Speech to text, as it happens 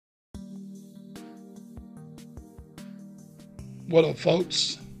What up,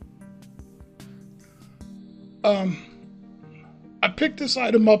 folks? I picked this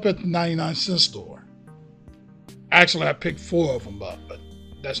item up at the 99-cent store. Actually, I picked 4 of them up, but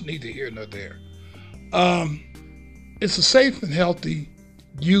that's neither here nor there. It's a safe and healthy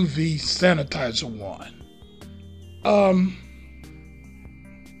UV sanitizer wand.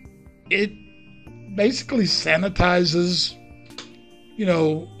 It basically sanitizes,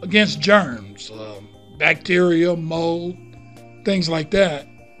 against germs, bacteria, mold, things like that.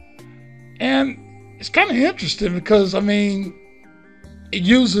 And it's kind of interesting because, it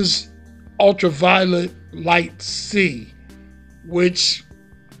uses ultraviolet light C, which,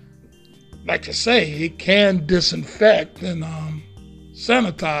 like I say, it can disinfect and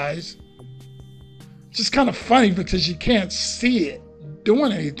sanitize. It's just kind of funny because you can't see it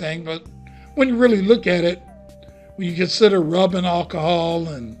doing anything, but when you really look at it, when you consider rubbing alcohol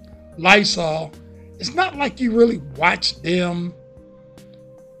and Lysol, it's not like you really watch them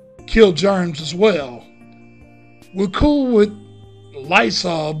kill germs as well. We're cool with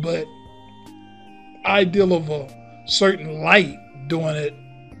Lysol, but ideal of a certain light doing it,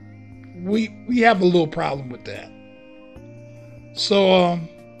 we have a little problem with that. So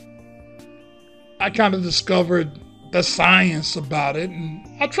I kind of discovered the science about it, and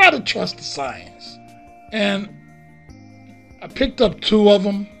I try to trust the science. And I picked up 2 of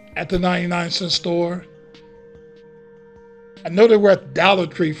them at the 99-cent store. I know they were at Dollar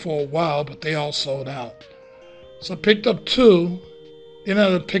Tree for a while, but they all sold out. So I picked up 2, then I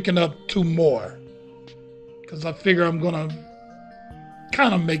ended up picking up 2 more because I figure I'm going to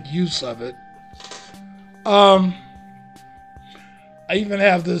kind of make use of it. I even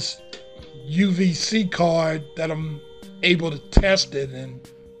have this UVC card that I'm able to test it, and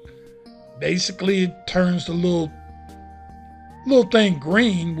basically it turns the little thing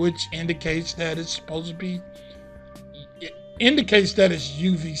green, which indicates that it's supposed to be, it indicates that it's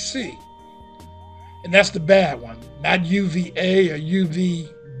UVC. And that's the bad one, not UVA or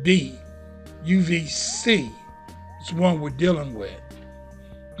UVB. UVC is one we're dealing with.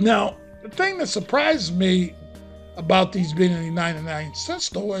 Now, the thing that surprises me about these being in the 99-cent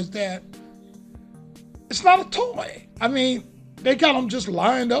store is that it's not a toy. They got them just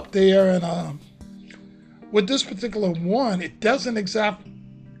lined up there, and with this particular one, it doesn't exactly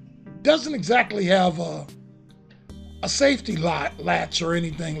have a safety latch or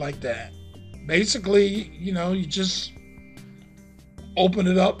anything like that. Basically, you just open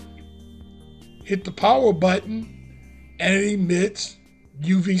it up, hit the power button, and it emits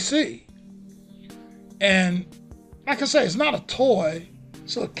UVC. And like I say, it's not a toy,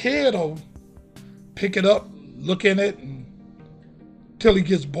 so a kid will pick it up, look in it, until he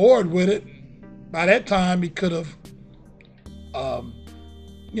gets bored with it. By that time, he could have,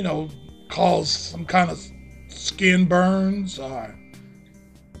 caused some kind of skin burns or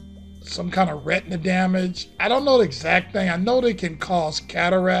some kind of retina damage. I don't know the exact thing. I know they can cause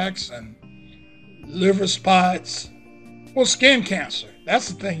cataracts and liver spots. Well, skin cancer. That's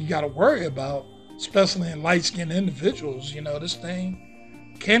the thing you got to worry about, especially in light-skinned individuals. This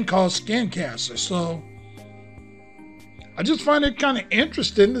thing can cause skin cancer. So I just find it kind of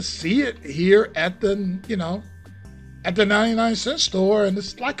interesting to see it here at the 99-cent store. And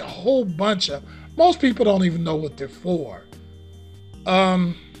it's like a whole bunch of, most people don't even know what they're for.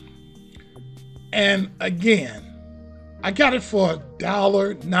 And again, I got it for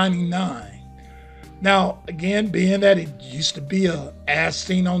 $1.99. Now, again, being that it used to be a as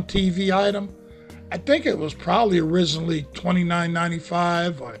seen on TV item, I think it was probably originally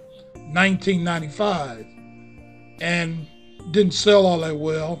 $29.95 or $19.95, and didn't sell all that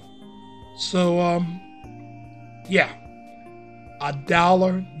well. So,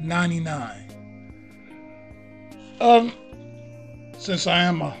 $1.99. Since I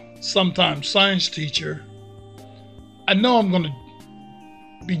am a sometime science teacher, I know I'm going to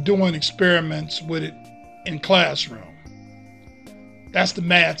be doing experiments with it in classroom. That's the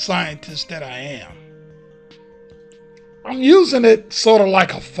mad scientist that I am. I'm using it sort of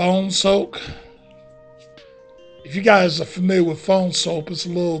like a phone soak. If you guys are familiar with phone soap, it's a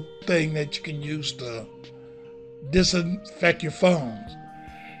little thing that you can use to disinfect your phones.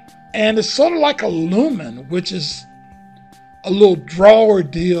 And it's sort of like a lumen, which is a little drawer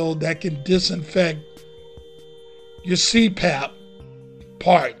deal that can disinfect your CPAP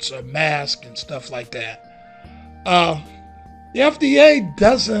parts or mask and stuff like that. The FDA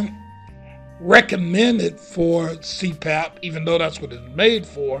doesn't recommend it for CPAP, even though that's what it's made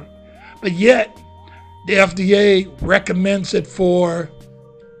for. But yet, the FDA recommends it for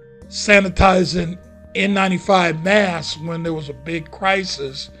sanitizing N95 masks when there was a big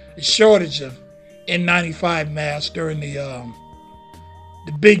crisis, a shortage of N95 masks during the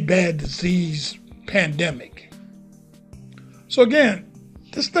the big bad disease pandemic. So again,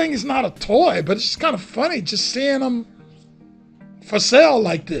 this thing is not a toy, but it's just kind of funny just seeing them for sale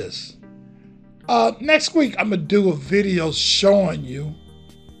like this. Next week, I'm going to do a video showing you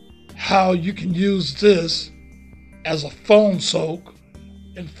how you can use this as a phone soak.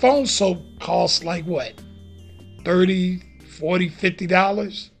 And phone soak costs like what? $30, $40,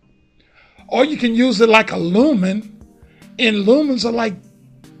 $50? Or you can use it like a lumen, and lumens are like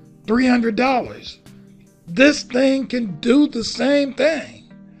 $300. This thing can do the same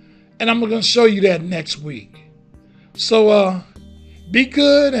thing. And I'm going to show you that next week. So be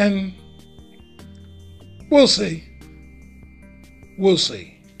good, and we'll see. We'll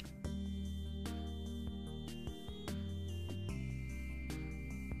see.